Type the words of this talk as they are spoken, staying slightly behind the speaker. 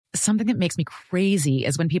Something that makes me crazy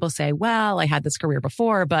is when people say, well, I had this career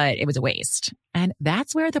before, but it was a waste. And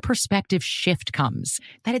that's where the perspective shift comes,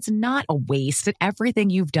 that it's not a waste, that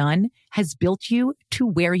everything you've done has built you to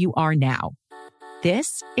where you are now.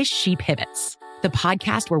 This is She Pivots, the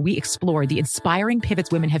podcast where we explore the inspiring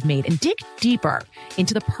pivots women have made and dig deeper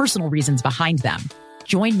into the personal reasons behind them.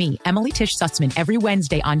 Join me, Emily Tish Sussman, every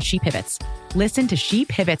Wednesday on She Pivots. Listen to She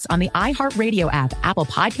Pivots on the iHeartRadio app, Apple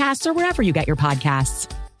Podcasts, or wherever you get your podcasts.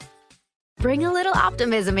 Bring a little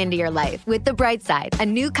optimism into your life with The Bright Side, a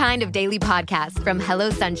new kind of daily podcast from Hello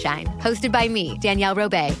Sunshine, hosted by me, Danielle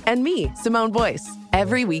Robay. And me, Simone Boyce.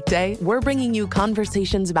 Every weekday, we're bringing you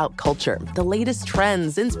conversations about culture, the latest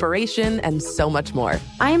trends, inspiration, and so much more.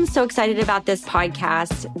 I am so excited about this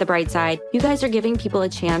podcast, The Bright Side. You guys are giving people a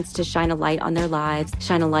chance to shine a light on their lives,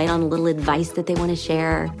 shine a light on a little advice that they want to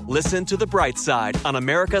share. Listen to The Bright Side on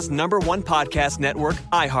America's #1 podcast network,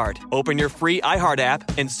 iHeart. Open your free iHeart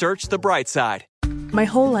app and search The Bright Side. My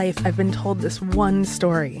whole life, I've been told this one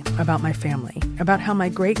story about my family, about how my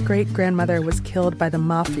great-great-grandmother was killed by the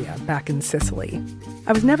mafia back in Sicily.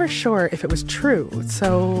 I was never sure if it was true,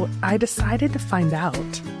 so I decided to find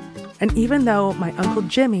out. And even though my Uncle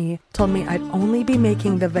Jimmy told me I'd only be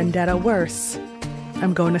making the vendetta worse,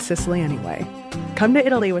 I'm going to Sicily anyway. Come to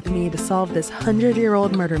Italy with me to solve this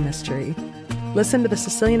 100-year-old murder mystery. Listen to The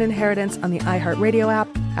Sicilian Inheritance on the iHeartRadio app,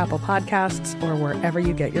 Apple Podcasts, or wherever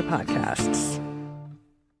you get your podcasts.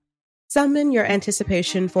 Summon your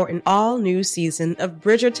anticipation for an all-new season of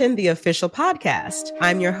Bridgerton, the official podcast.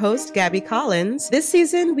 I'm your host, Gabby Collins. This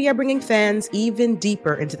season, we are bringing fans even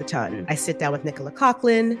deeper into the ton. I sit down with Nicola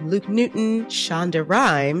Coughlan, Luke Newton, Shonda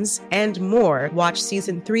Rhimes, and more. Watch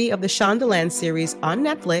season 3 of the Shondaland series on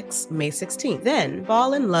Netflix, May 16th. Then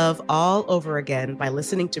fall in love all over again by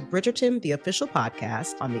listening to Bridgerton, the official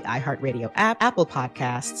podcast on the iHeartRadio app, Apple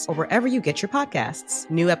Podcasts, or wherever you get your podcasts.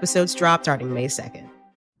 New episodes drop starting May 2nd.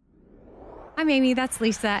 I'm Amy, that's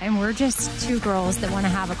Lisa, and we're just two girls that want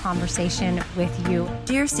to have a conversation with you.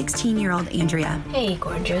 Dear 16-year-old Andrea. Hey,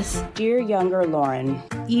 gorgeous. Dear younger Lauren.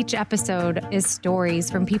 Each episode is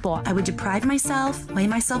stories from people. I would deprive myself, weigh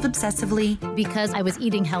myself obsessively. Because I was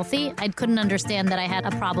eating healthy, I couldn't understand that I had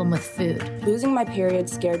a problem with food. Losing my period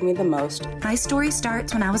scared me the most. My story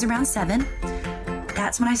starts when I was around 7.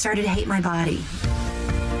 That's when I started to hate my body.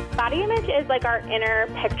 Body image is like our inner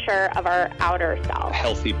picture of our outer self.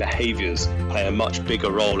 Healthy behaviors play a much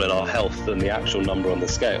bigger role in our health than the actual number on the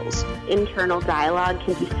scales. Internal dialogue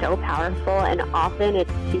can be so powerful, and often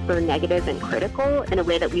it's super negative and critical in a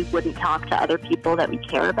way that we wouldn't talk to other people that we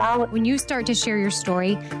care about. When you start to share your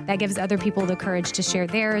story, that gives other people the courage to share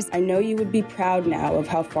theirs. I know you would be proud now of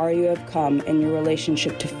how far you have come in your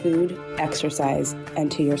relationship to food, exercise,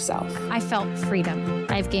 and to yourself. I felt freedom.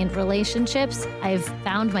 I've gained relationships. I've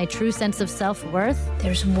found my true sense of self-worth.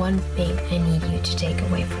 There's one thing I need you to take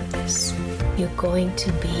away from this. You're going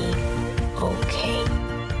to be okay.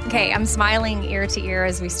 Okay, I'm smiling ear to ear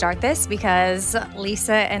as we start this because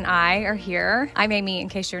Lisa and I are here. I'm Amy, in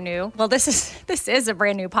case you're new. Well, this is a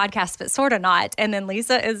brand new podcast, but sort of not. And then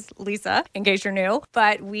Lisa is Lisa, in case you're new.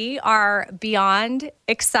 But we are beyond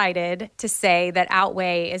excited to say that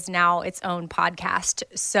Outweigh is now its own podcast.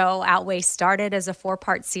 So Outweigh started as a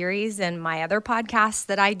 4-part series in my other podcast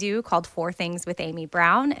that I do called 4 Things with Amy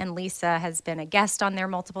Brown. And Lisa has been a guest on there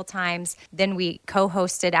multiple times. Then we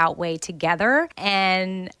co-hosted Outweigh together.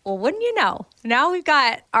 And well, wouldn't you know, now we've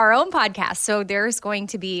got our own podcast. So there's going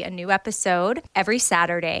to be a new episode every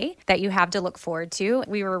Saturday that you have to look forward to.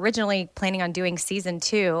 We were originally planning on doing season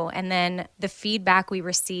 2, and then the feedback we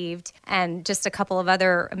received and just a couple of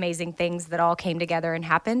other amazing things that all came together and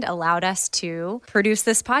happened allowed us to produce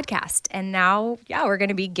this podcast. And now, we're going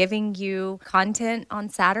to be giving you content on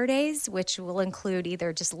Saturdays, which will include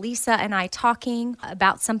either just Lisa and I talking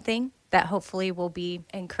about something that hopefully will be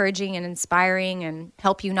encouraging and inspiring and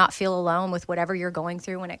help you not feel alone with whatever you're going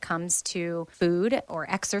through when it comes to food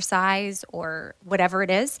or exercise or whatever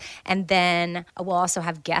it is. And then we'll also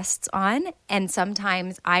have guests on. And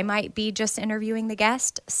sometimes I might be just interviewing the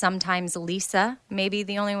guest. Sometimes Lisa may be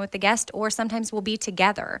the only one with the guest, or sometimes we'll be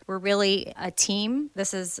together. We're really a team.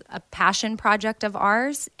 This is a passion project of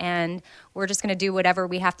ours, and we're just going to do whatever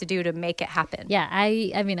we have to do to make it happen. Yeah,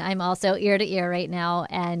 I mean, I'm also ear to ear right now,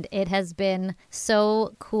 and it has been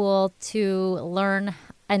so cool to learn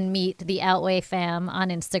and meet the Outweigh fam on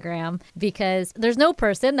Instagram, because there's no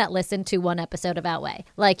person that listened to one episode of Outweigh.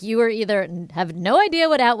 Like, you were either have no idea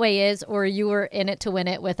what Outweigh is, or you were in it to win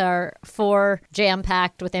it with our 4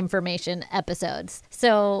 jam-packed with information episodes.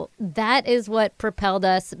 So that is what propelled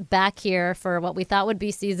us back here for what we thought would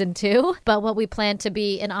be season 2, but what we plan to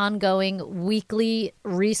be an ongoing weekly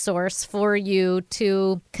resource for you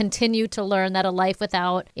to continue to learn that a life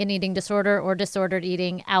without an eating disorder or disordered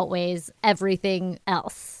eating outweighs everything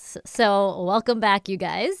else. So welcome back, you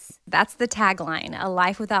guys. That's the tagline. A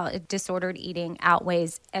life without disordered eating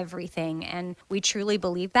outweighs everything. And we truly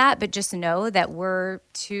believe that, but just know that we're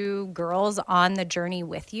 2 girls on the journey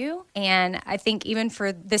with you. And I think even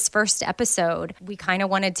for this first episode, we kind of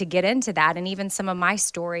wanted to get into that, and even some of my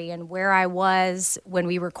story and where I was when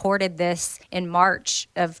we recorded this in March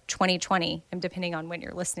of 2020. And depending on when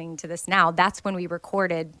you're listening to this now, that's when we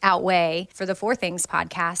recorded Outweigh for the 4 Things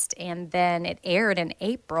podcast. And then it aired in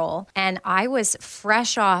April. And I was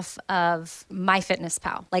fresh off of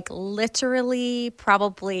MyFitnessPal, like literally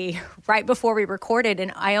probably right before we recorded.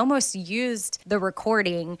 And I almost used the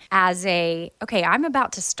recording as okay, I'm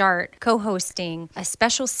about to start co-hosting a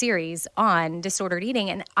special series on disordered eating.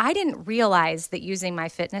 And I didn't realize that using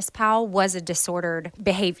MyFitnessPal was a disordered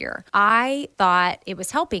behavior. I thought it was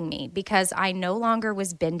helping me because I no longer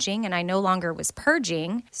was binging and I no longer was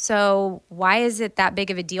purging. So why is it that big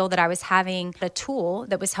of a deal that I was having a tool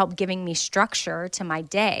that was help giving me structure to my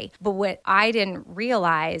day? But what I didn't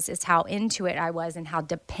realize is how into it I was and how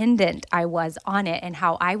dependent I was on it, and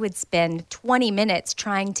how I would spend 20 minutes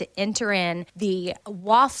trying to enter in the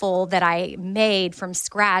waffle that I made from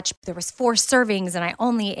scratch. There was 4 servings and I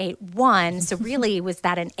only ate 1. So really, was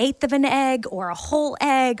that 1/8 of an egg or a whole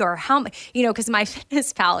egg, or how much, because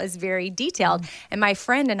MyFitnessPal is very detailed. And my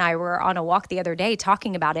friend and I were on a walk the other day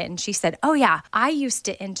talking about it, and she said, oh yeah, I used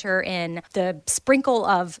to enter in the sprinkle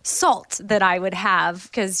of salt that I would have,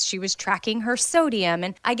 because she was tracking her sodium.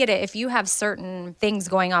 And I get it. If you have certain things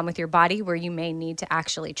going on with your body where you may need to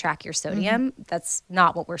actually track your sodium, that's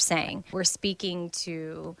not what we're saying. We're speaking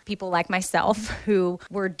to people like myself who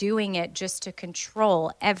were doing it just to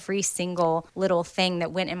control every single little thing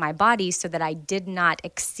that went in my body so that I did not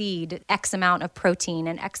exceed X amount of protein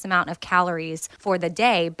and X amount of calories for the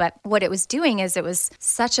day. But what it was doing is it was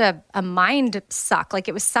such a mind suck. Like,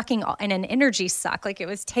 it was sucking and an energy suck. Like, it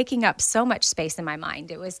was taking up so much space in my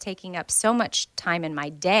mind. It was taking up so much time in my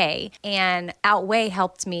day, and Outweigh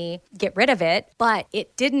helped me get rid of it, but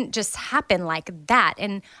it didn't just happen like that.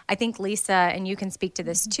 And I think, Lisa, and you can speak to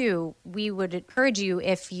this too, we would encourage you,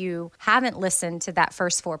 if you haven't listened to that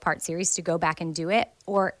first 4-part series, to go back and do it.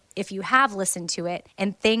 Or if you have listened to it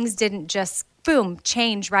and things didn't just boom,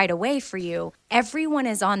 change right away for you, everyone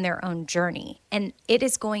is on their own journey, and it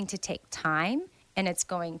is going to take time. And it's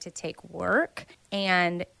going to take work.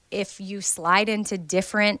 And if you slide into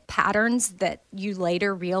different patterns that you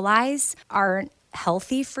later realize aren't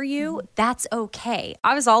healthy for you, that's okay.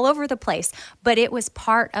 I was all over the place, but it was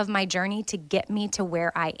part of my journey to get me to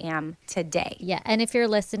where I am today. Yeah. And if you're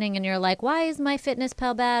listening and you're like, why is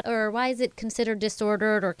MyFitnessPal bad? Or why is it considered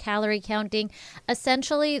disordered or calorie counting?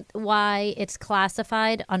 Essentially, why it's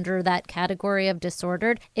classified under that category of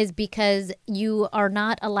disordered is because you are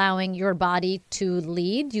not allowing your body to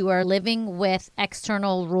lead. You are living with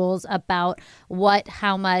external rules about what,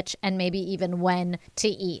 how much, and maybe even when to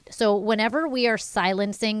eat. So whenever we are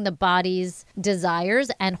silencing the body's desires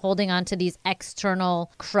and holding on to these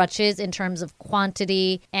external crutches in terms of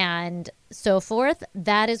quantity and so forth,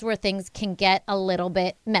 that is where things can get a little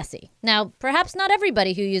bit messy. Now, perhaps not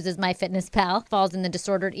everybody who uses MyFitnessPal falls in the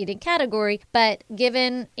disordered eating category, but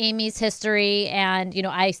given Amy's history and,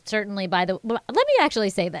 I certainly let me actually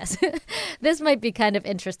say this. This might be kind of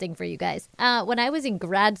interesting for you guys. When I was in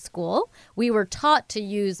grad school, we were taught to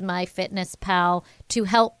use MyFitnessPal to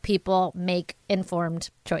help people make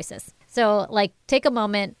informed choices. So, take a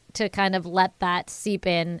moment to kind of let that seep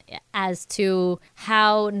in as to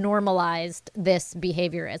how normalized this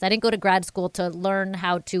behavior is. I didn't go to grad school to learn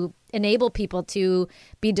how to enable people to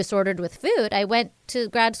be disordered with food. I went to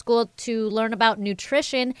grad school to learn about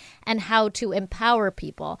nutrition and how to empower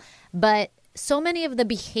people. But so many of the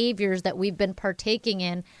behaviors that we've been partaking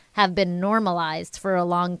in have been normalized for a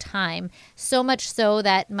long time, so much so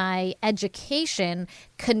that my education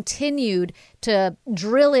continued to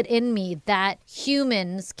drill it in me that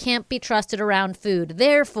humans can't be trusted around food.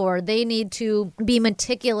 Therefore, they need to be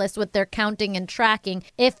meticulous with their counting and tracking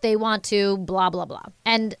if they want to, blah, blah, blah.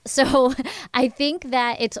 And so I think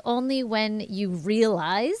that it's only when you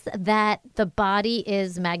realize that the body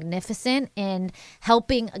is magnificent in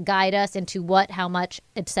helping guide us into what, how much,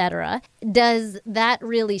 etc., does that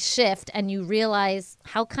really shift and you realize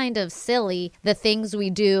how kind of silly the things we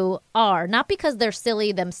do are. Not because they're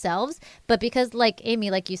silly themselves, but because, like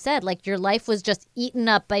Amy, like you said, like your life was just eaten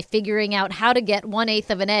up by figuring out how to get 1/8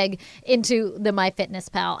 of an egg into the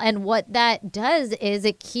MyFitnessPal. And what that does is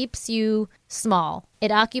it keeps you small.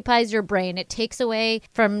 It occupies your brain. It takes away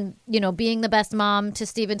from, being the best mom to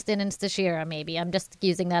Stevenson and Stashira, maybe. I'm just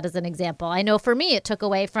using that as an example. I know for me, it took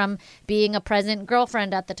away from being a present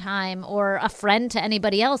girlfriend at the time or a friend to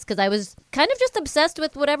anybody else because I was kind of just obsessed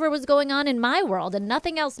with whatever was going on in my world and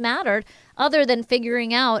nothing else mattered other than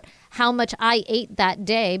figuring out how much I ate that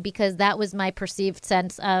day because that was my perceived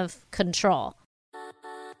sense of control.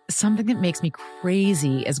 Something that makes me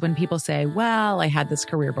crazy is when people say, well, I had this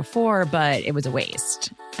career before, but it was a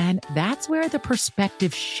waste. And that's where the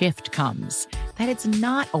perspective shift comes, that it's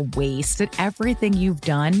not a waste, that everything you've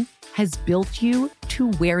done has built you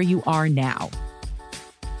to where you are now.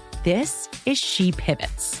 This is She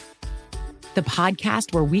Pivots, the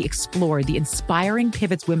podcast where we explore the inspiring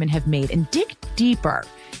pivots women have made and dig deeper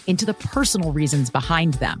into the personal reasons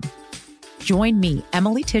behind them. Join me,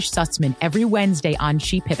 Emily Tish Sussman, every Wednesday on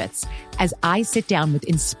She Pivots as I sit down with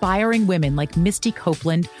inspiring women like Misty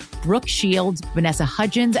Copeland, Brooke Shields, Vanessa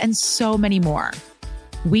Hudgens, and so many more.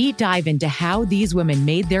 We dive into how these women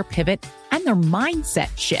made their pivot and their mindset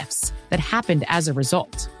shifts that happened as a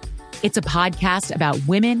result. It's a podcast about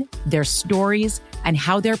women, their stories, and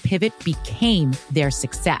how their pivot became their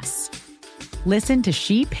success. Listen to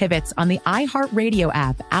She Pivots on the iHeartRadio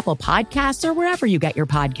app, Apple Podcasts, or wherever you get your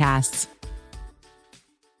podcasts.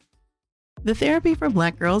 The Therapy for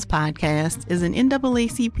Black Girls podcast is an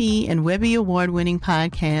NAACP and Webby Award-winning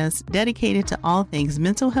podcast dedicated to all things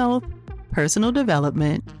mental health, personal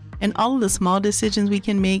development, and all of the small decisions we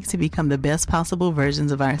can make to become the best possible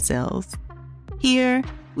versions of ourselves. Here,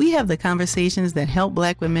 we have the conversations that help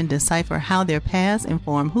Black women decipher how their past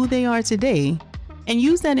inform who they are today and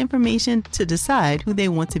use that information to decide who they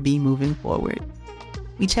want to be moving forward.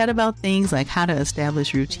 We chat about things like how to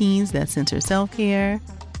establish routines that center self-care,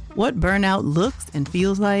 what burnout looks and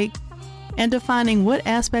feels like, and defining what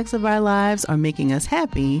aspects of our lives are making us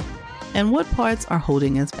happy and what parts are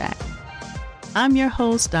holding us back. I'm your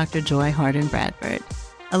host, Dr. Joy Harden Bradford,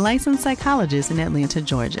 a licensed psychologist in Atlanta,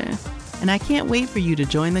 Georgia, and I can't wait for you to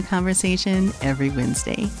join the conversation every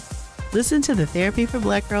Wednesday. Listen to the Therapy for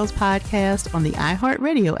Black Girls podcast on the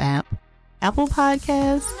iHeartRadio app, Apple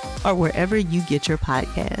Podcasts, or wherever you get your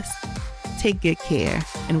podcasts. Take good care,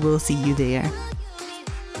 and we'll see you there.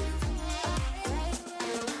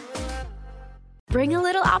 Bring a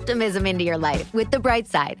little optimism into your life with The Bright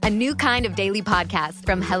Side, a new kind of daily podcast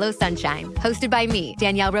from Hello Sunshine, hosted by me,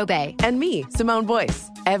 Danielle Robay. And me, Simone Boyce.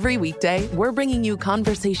 Every weekday, we're bringing you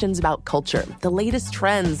conversations about culture, the latest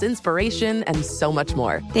trends, inspiration, and so much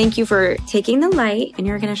more. Thank you for taking the light, and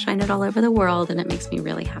you're going to shine it all over the world, and it makes me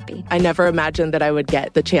really happy. I never imagined that I would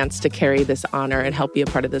get the chance to carry this honor and help be a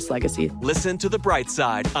part of this legacy. Listen to The Bright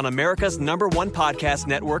Side on America's #1 podcast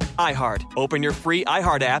network, iHeart. Open your free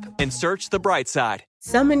iHeart app and search The Bright Side.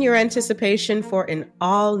 Summon your anticipation for an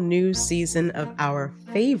all-new season of our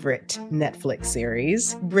favorite Netflix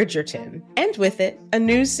series, Bridgerton. And with it, a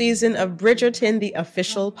new season of Bridgerton, the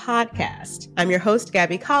official podcast. I'm your host,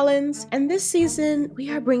 Gabby Collins, and this season, we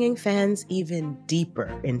are bringing fans even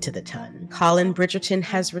deeper into the ton. Colin Bridgerton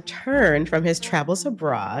has returned from his travels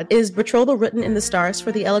abroad. Is betrothal written in the stars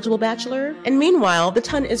for the eligible bachelor? And meanwhile, the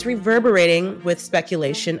ton is reverberating with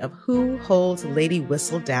speculation of who holds Lady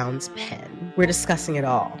Whistledown's pen. We're discussing it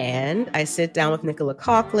all. And I sit down with Nicola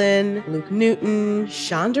Coughlan, Luke Newton,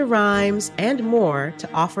 Shonda Rhimes, and more to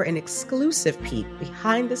offer an exclusive peek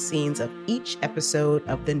behind the scenes of each episode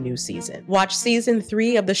of the new season. Watch season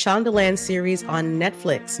 3 of the Shondaland series on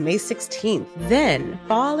Netflix May 16th. Then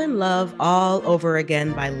fall in love all over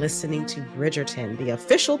again by listening to Bridgerton, the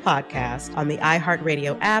official podcast on the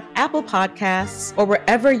iHeartRadio app, Apple Podcasts, or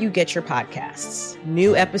wherever you get your podcasts.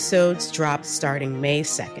 New episodes drop starting May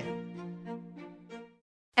 2nd.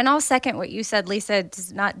 And I'll second what you said, Lisa.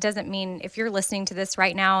 Doesn't mean if you're listening to this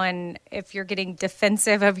right now and if you're getting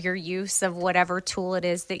defensive of your use of whatever tool it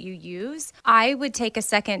is that you use, I would take a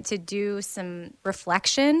second to do some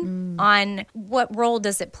reflection on what role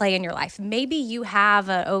does it play in your life. Maybe you have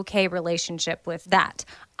an okay relationship with that.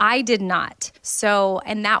 I did not. So,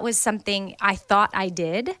 and that was something I thought I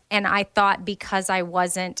did. And I thought because I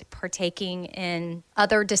wasn't partaking in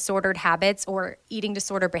other disordered habits or eating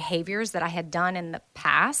disorder behaviors that I had done in the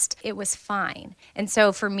past, it was fine. And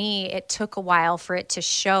so for me, it took a while for it to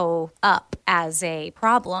show up as a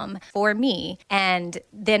problem for me. And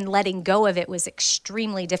then letting go of it was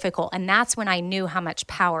extremely difficult. And that's when I knew how much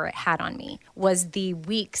power it had on me, was the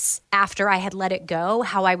weeks after I had let it go,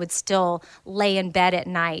 how I would still lay in bed at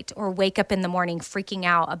night or wake up in the morning freaking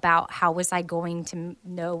out about how was I going to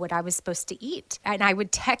know what I was supposed to eat. And I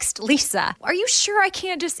would text Lisa, are you sure I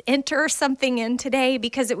can't just enter something in today?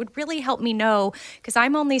 Because it would really help me know, because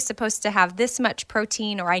I'm only supposed to have this much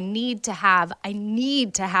protein, or I need to have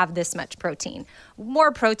this much protein,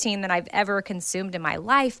 more protein than I've ever consumed in my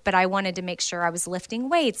life. But I wanted to make sure I was lifting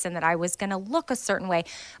weights and that I was going to look a certain way.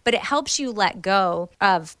 But it helps you let go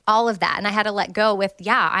of all of that. And I had to let go with,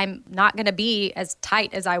 I'm not going to be as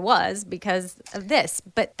tight as I was because of this,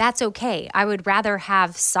 but that's okay. I would rather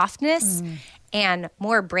have softness and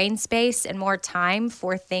more brain space and more time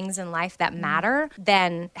for things in life that matter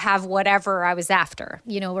than have whatever I was after.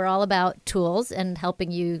 You know, we're all about tools and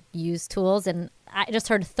helping you use tools. And I just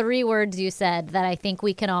heard 3 words you said that I think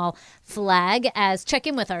we can all flag as check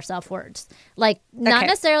in with ourselves words. Like, not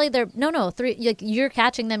necessarily they're, 3, you're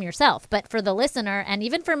catching them yourself, but for the listener and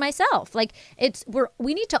even for myself, like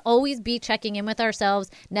we need to always be checking in with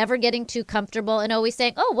ourselves, never getting too comfortable and always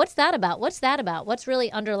saying, oh, what's that about? What's that about? What's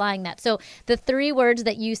really underlying that? So the 3 words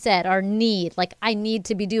that you said are need, like I need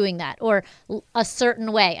to be doing that, or a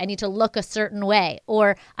certain way. I need to look a certain way,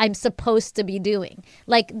 or I'm supposed to be doing.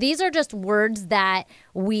 Like, these are just words that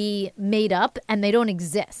we made up and they don't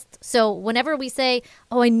exist. So whenever we say,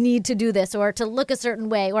 oh, I need to do this, or to look a certain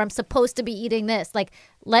way, or I'm supposed to be eating this, like,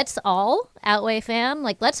 let's all, Outweigh fam,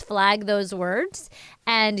 like, let's flag those words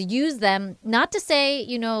and use them, not to say,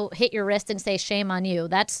 hit your wrist and say shame on you.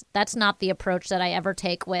 That's not the approach that I ever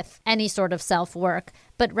take with any sort of self-work,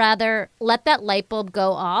 but rather let that light bulb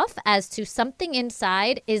go off as to something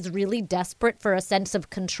inside is really desperate for a sense of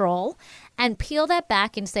control, and peel that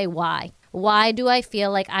back and say, why? Why do I feel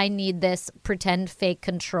like I need this pretend fake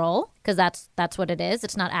control? Because that's what it is.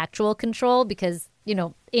 It's not actual control, because,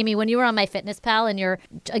 Amy, when you were on MyFitnessPal and you're,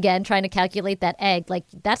 again, trying to calculate that egg, like,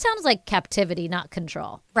 that sounds like captivity, not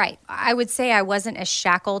control. Right. I would say I wasn't as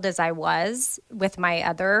shackled as I was with my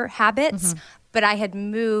other habits, but I had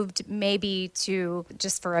moved maybe to,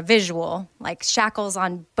 just for a visual, like shackles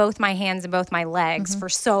on both my hands and both my legs for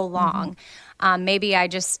so long. Maybe I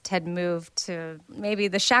just had moved to, maybe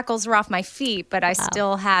the shackles were off my feet, but I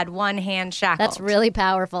still had one hand shackled. That's really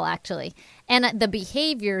powerful, actually. And the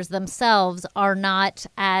behaviors themselves are not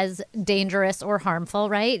as dangerous or harmful,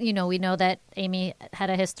 right? We know that Amy had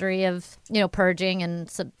a history of, purging and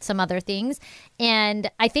some other things.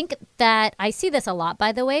 And I think that I see this a lot,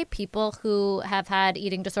 by the way. People who have had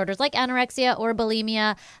eating disorders like anorexia or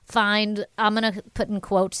bulimia find, I'm going to put in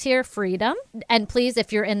quotes here, freedom. And please,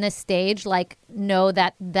 if you're in this stage, like, know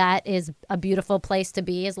that that is a beautiful place to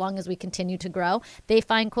be as long as we continue to grow. They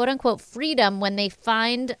find, quote unquote, freedom when they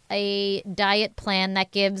find a diet plan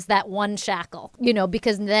that gives that one shackle,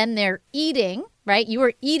 because then they're eating, right? You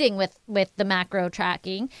were eating with the macro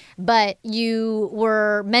tracking, but you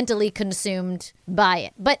were mentally consumed by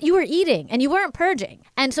it. But you were eating and you weren't purging.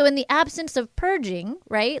 And so in the absence of purging,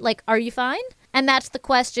 right? Like, are you fine? And that's the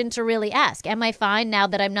question to really ask. Am I fine now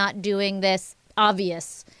that I'm not doing this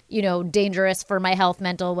obvious, dangerous for my health,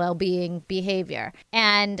 mental well-being behavior?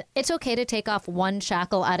 And it's okay to take off one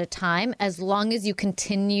shackle at a time, as long as you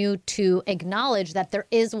continue to acknowledge that there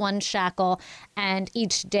is one shackle, and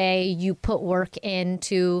each day you put work in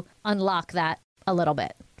to unlock that a little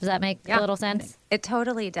bit. Does that make a little sense? It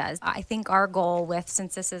totally does. I think our goal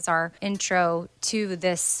since this is our intro to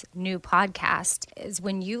this new podcast, is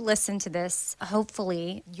when you listen to this,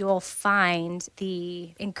 hopefully you'll find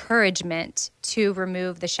the encouragement to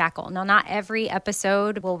remove the shackle. Now, not every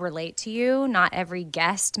episode will relate to you. Not every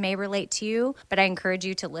guest may relate to you, but I encourage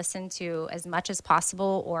you to listen to as much as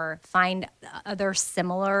possible, or find other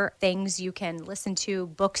similar things you can listen to,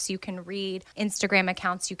 books you can read, Instagram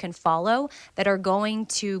accounts you can follow that are going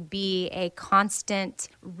to be a constant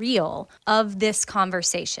reel of this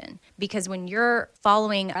conversation. Because when you're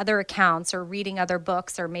following other accounts or reading other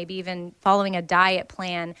books, or maybe even following a diet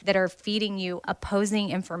plan that are feeding you opposing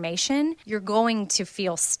information, you're going to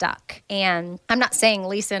feel stuck. And I'm not saying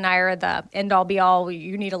Lisa and I are the end all be all,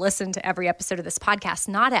 you need to listen to every episode of this podcast.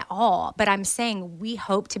 Not at all. But I'm saying we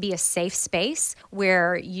hope to be a safe space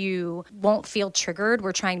where you won't feel triggered.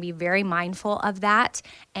 We're trying to be very mindful of that.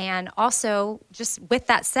 And also, just with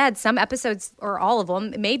that said, some episodes or or all of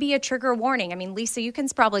them, maybe a trigger warning. I mean, Lisa, you can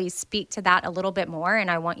probably speak to that a little bit more, and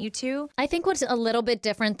I want you to. I think what's a little bit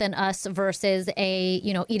different than us versus a,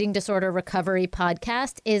 eating disorder recovery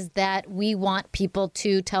podcast is that we want people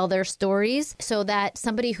to tell their stories so that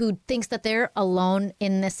somebody who thinks that they're alone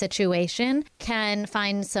in this situation can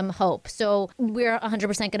find some hope. So we're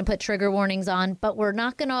 100% going to put trigger warnings on, but we're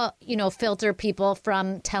not going to, filter people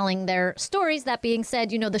from telling their stories. That being said,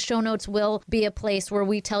 the show notes will be a place where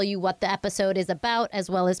we tell you what the episode is about, as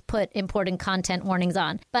well as put important content warnings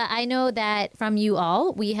on. But I know that from you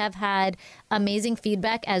all, we have had amazing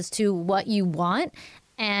feedback as to what you want.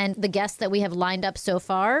 And the guests that we have lined up so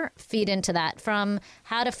far feed into that, from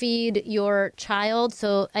how to feed your child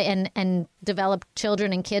and develop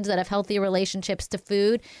children and kids that have healthy relationships to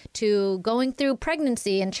food, to going through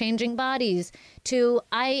pregnancy and changing bodies, to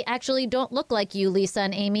I actually don't look like you, Lisa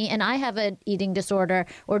and Amy, and I have an eating disorder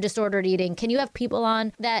or disordered eating. Can you have people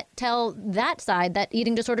on that tell that side, that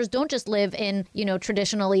eating disorders don't just live in,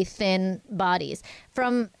 traditionally thin bodies?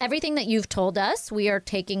 From everything that you've told us, we are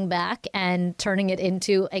taking back and turning it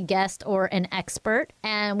into a guest or an expert.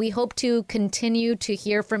 And we hope to continue to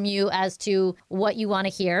hear from you as to what you want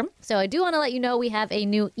to hear. So I do want to let you know we have a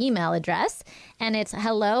new email address, and it's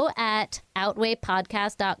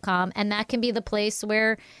hello@outweightpodcast.com. And that can be the place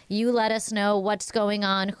where you let us know what's going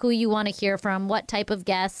on, who you want to hear from, what type of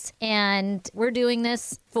guests. And we're doing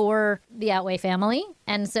this for the Outweigh family.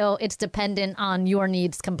 And so it's dependent on your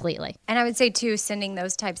needs completely. And I would say, too, sending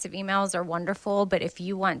those types of emails are wonderful. But if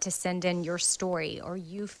you want to send in your story, or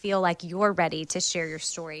you feel like you're ready to share your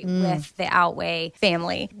story with the Outweigh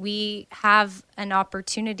family, we have an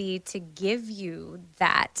opportunity to give you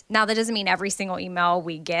that. Now, that doesn't mean every single email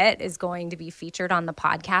we get is going to be featured on the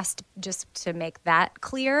podcast, just to make that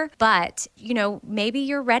clear. But, maybe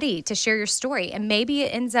you're ready to share your story. And maybe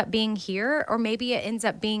it ends up being here, or maybe it ends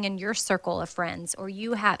up being in your circle of friends, or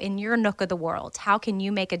you have in your nook of the world. How can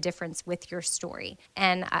you make a difference with your story?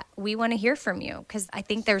 And we want to hear from you, because I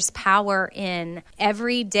think there's power in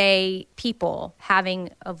everyday people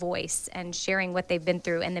having a voice and sharing what they've been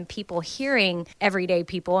through, and then people hearing everyday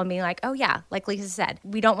people and being like, oh yeah, like Lisa said,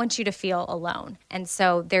 we don't want you to feel alone. And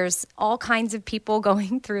so there's all kinds of people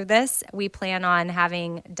going through this. We plan on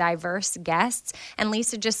having diverse guests. And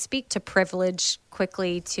Lisa, just speak to privilege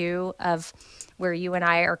quickly too, of where you and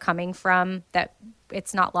I are coming from, that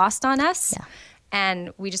it's not lost on us. Yeah.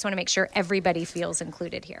 And we just want to make sure everybody feels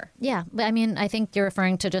included here. Yeah. But I mean, I think you're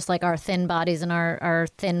referring to just like our thin bodies and our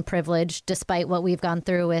thin privilege. Despite what we've gone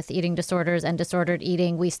through with eating disorders and disordered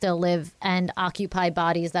eating, we still live and occupy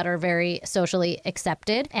bodies that are very socially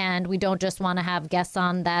accepted. And we don't just want to have guests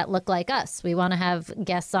on that look like us. We want to have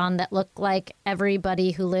guests on that look like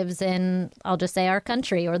everybody who lives in, I'll just say, our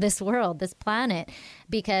country or this world, this planet.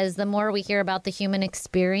 Because the more we hear about the human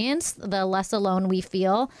experience, the less alone we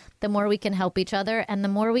feel, the more we can help each other, and the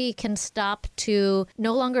more we can stop to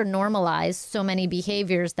no longer normalize so many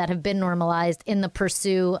behaviors that have been normalized in the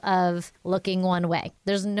pursuit of looking one way.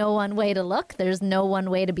 There's no one way to look. There's no one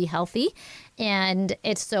way to be healthy. And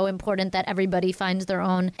it's so important that everybody finds their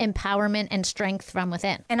own empowerment and strength from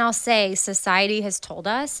within. And I'll say society has told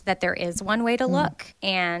us that there is one way to look.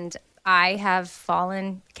 And I have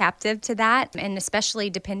fallen captive to that, and especially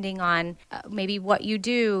depending on maybe what you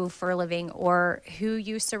do for a living, or who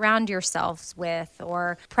you surround yourselves with,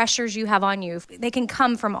 or pressures you have on you. They can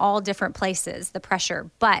come from all different places, the pressure.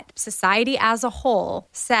 But society as a whole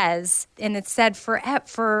says, and it's said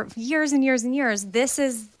for years and years and years, this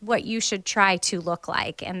is what you should try to look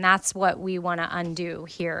like. And that's what we want to undo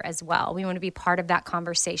here as well. We want to be part of that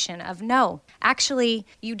conversation of, no, actually,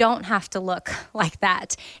 you don't have to look like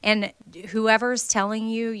that. And whoever's telling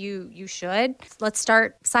you should, let's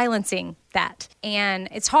start silencing that. And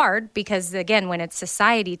it's hard because, again, when it's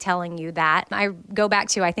society telling you that, I go back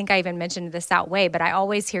to, I think I even mentioned this Outweigh, but I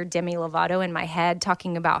always hear Demi Lovato in my head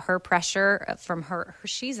talking about her pressure from her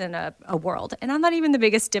she's in a world. And I'm not even the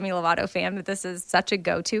biggest Demi Lovato fan, but this is such a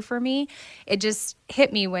go-to for me. It just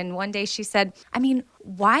hit me when one day she said, I mean,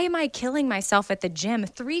 why am I killing myself at the gym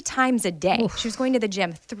 3 times a day? Oof. She was going to the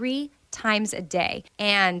gym 3 times a day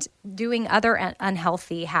and doing other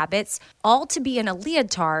unhealthy habits, all to be in a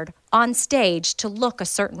leotard on stage to look a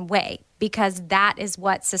certain way, because that is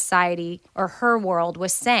what society or her world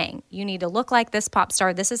was saying. You need to look like this pop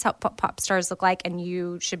star. This is how pop stars look like, and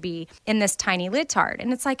you should be in this tiny leotard.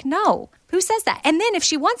 And it's like, no, who says that? And then if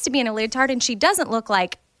she wants to be in a leotard and she doesn't look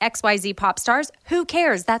like XYZ pop stars, who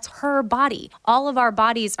cares? That's her body. All of our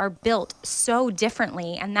bodies are built so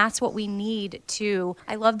differently, and that's what we need to,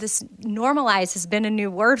 I love this, normalize has been a new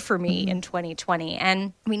word for me in 2020,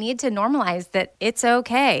 and we need to normalize that it's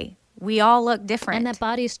okay. we all look different. And that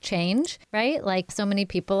bodies change, right? Like so many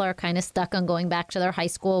people are kind of stuck on going back to their high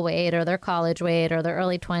school weight or their college weight or their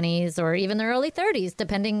early 20s or even their early 30s,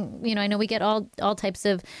 depending, I know we get all types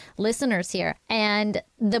of listeners here. And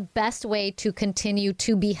the best way to continue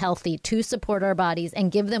to be healthy, to support our bodies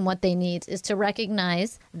and give them what they need is to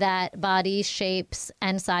recognize that body shapes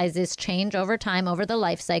and sizes change over time, over the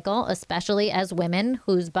life cycle, especially as women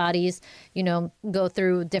whose bodies, go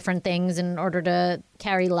through different things in order to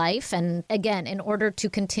carry life. And again, in order to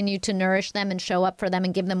continue to nourish them and show up for them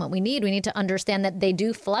and give them what we need to understand that they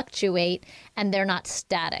do fluctuate and they're not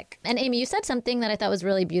static. And Amy, you said something that I thought was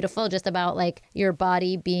really beautiful just about like your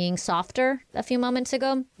body being softer a few moments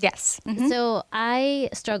ago. Yes. Mm-hmm. So I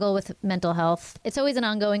struggle with mental health. It's always an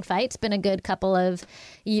ongoing fight. It's been a good couple of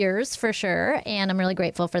years for sure. And I'm really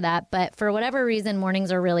grateful for that. But for whatever reason,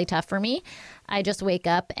 mornings are really tough for me. I just wake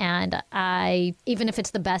up and even if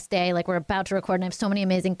it's the best day, like we're about to record and I have so many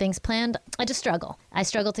amazing things planned, I just struggle. I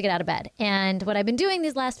struggle to get out of bed. And what I've been doing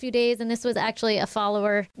these last few days, and this was actually a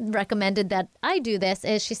follower recommended that I do this,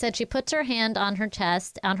 is she said she puts her hand on her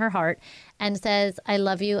chest, on her heart, and says, I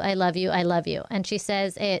love you, I love you, I love you. And she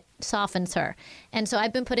says it softens her. And so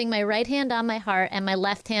I've been putting my right hand on my heart and my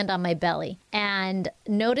left hand on my belly and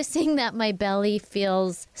noticing that my belly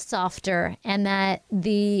feels softer and that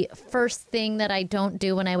the first thing that I don't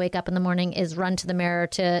do when I wake up in the morning is run to the mirror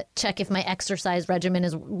to check if my exercise regimen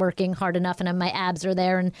is working hard enough and my abs are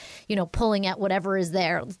there and, pulling at whatever is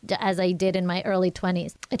there as I did in my early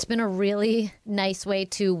 20s. It's been a really nice way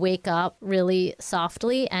to wake up really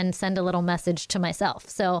softly and send a little message to myself.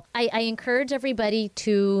 So I encourage everybody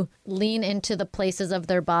to lean into the places of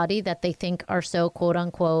their body that they think are so quote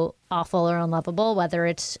unquote awful or unlovable, whether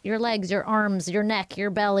it's your legs, your arms, your neck, your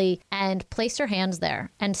belly, and place your hands there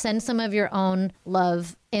and send some of your own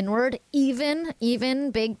love inward,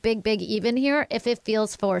 even big even here, if it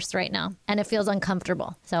feels forced right now and it feels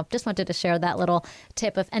uncomfortable. So just wanted to share that little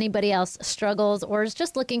tip if anybody else struggles or is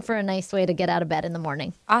just looking for a nice way to get out of bed in the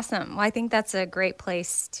morning. Awesome. Well, I think that's a great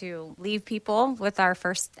place to leave people with our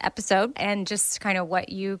first episode and just kind of what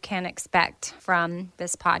you can expect from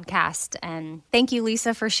this podcast. And thank you,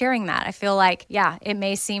 Lisa, for sharing that. I feel like, it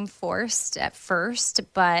may seem forced at first,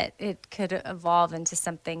 but it could evolve into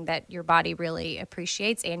something that your body really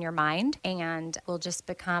appreciates and your mind, and will just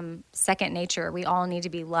become second nature. We all need to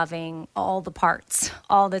be loving all the parts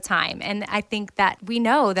all the time. And I think that we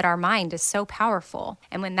know that our mind is so powerful.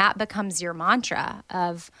 And when that becomes your mantra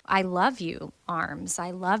of, I love you, arms,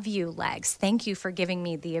 I love you, legs, thank you for giving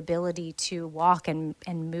me the ability to walk and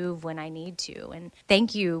move when I need to. And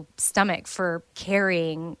thank you, stomach, for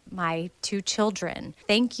carrying my 2 children.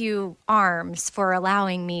 Thank you, arms, for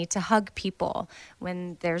allowing me to hug people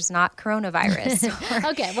when there's not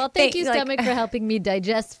coronavirus. Okay, well, thank you, stomach, for helping me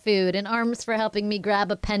digest food, and arms for helping me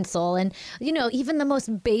grab a pencil. And, even the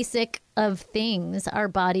most basic of things our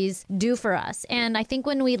bodies do for us. And I think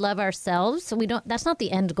when we love ourselves, that's not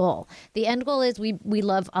the end goal. The end goal is we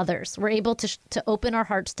love others. We're able to open our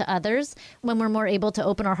hearts to others when we're more able to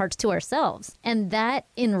open our hearts to ourselves. And that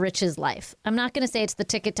enriches life. I'm not going to say it's the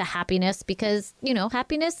ticket to happiness because,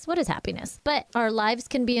 happiness, what is happiness? But our lives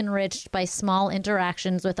can be enriched by small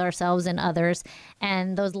interactions with ourselves and others.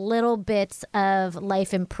 And those little bits of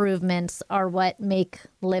life improvements are what make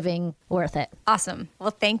living worth it. Awesome.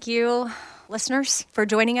 Well, thank you, listeners, for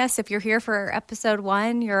joining us. If you're here for episode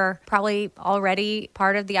 1, you're probably already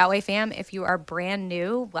part of the Outweigh fam. If you are brand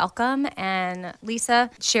new, welcome. And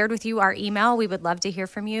Lisa shared with you our email. We would love to hear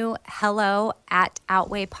from you.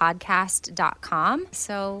 hello@outweighpodcast.com.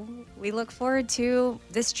 So we look forward to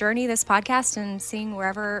this journey, this podcast, and seeing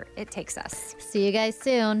wherever it takes us. See you guys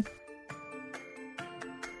soon.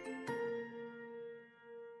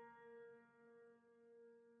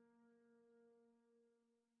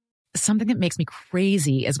 Something that makes me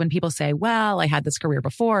crazy is when people say, well, I had this career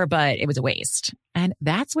before, but it was a waste. And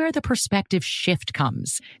that's where the perspective shift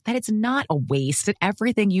comes, that it's not a waste, that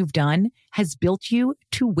everything you've done has built you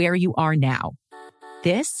to where you are now.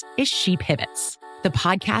 This is She Pivots, the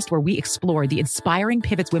podcast where we explore the inspiring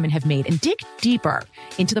pivots women have made and dig deeper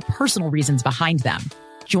into the personal reasons behind them.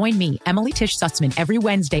 Join me, Emily Tish Sussman, every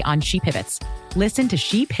Wednesday on She Pivots. Listen to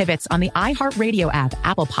She Pivots on the iHeartRadio app,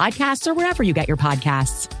 Apple Podcasts, or wherever you get your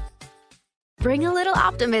podcasts. Bring a little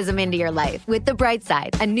optimism into your life with The Bright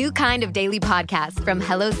Side, a new kind of daily podcast from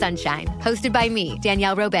Hello Sunshine, hosted by me,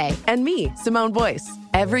 Danielle Robay. And me, Simone Boyce.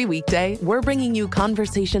 Every weekday, we're bringing you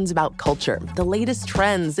conversations about culture, the latest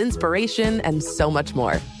trends, inspiration, and so much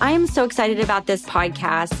more. I am so excited about this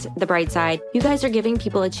podcast, The Bright Side. You guys are giving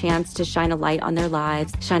people a chance to shine a light on their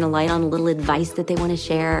lives, shine a light on a little advice that they want to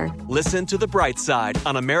share. Listen to The Bright Side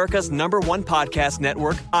on America's #1 podcast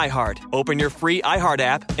network, iHeart. Open your free iHeart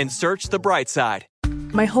app and search The Bright Side.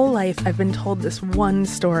 My whole life, I've been told this one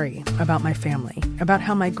story about my family, about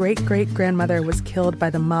how my great-great-grandmother was killed by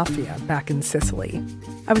the mafia back in Sicily.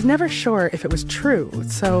 I was never sure if it was true,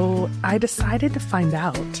 so I decided to find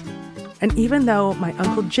out. And even though my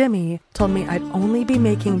Uncle Jimmy told me I'd only be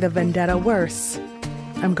making the vendetta worse,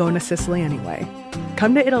 I'm going to Sicily anyway.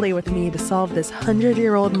 Come to Italy with me to solve this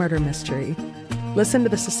 100-year-old murder mystery. Listen to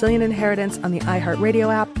The Sicilian Inheritance on the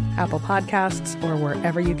iHeartRadio app, Apple Podcasts, or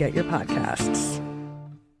wherever you get your podcasts.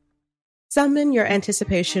 Summon your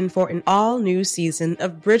anticipation for an all-new season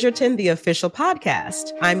of Bridgerton, the official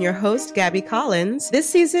podcast. I'm your host, Gabby Collins. This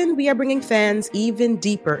season, we are bringing fans even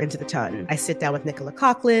deeper into the ton. I sit down with Nicola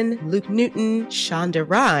Coughlan, Luke Newton, Shonda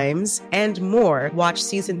Rhimes, and more. Watch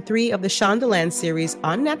Season 3 of the Shondaland series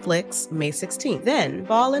on Netflix, May 16th. Then,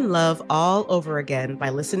 fall in love all over again by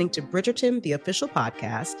listening to Bridgerton, the official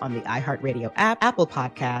podcast on the iHeartRadio app, Apple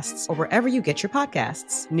Podcasts, or wherever you get your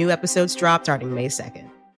podcasts. New episodes drop starting May 2nd.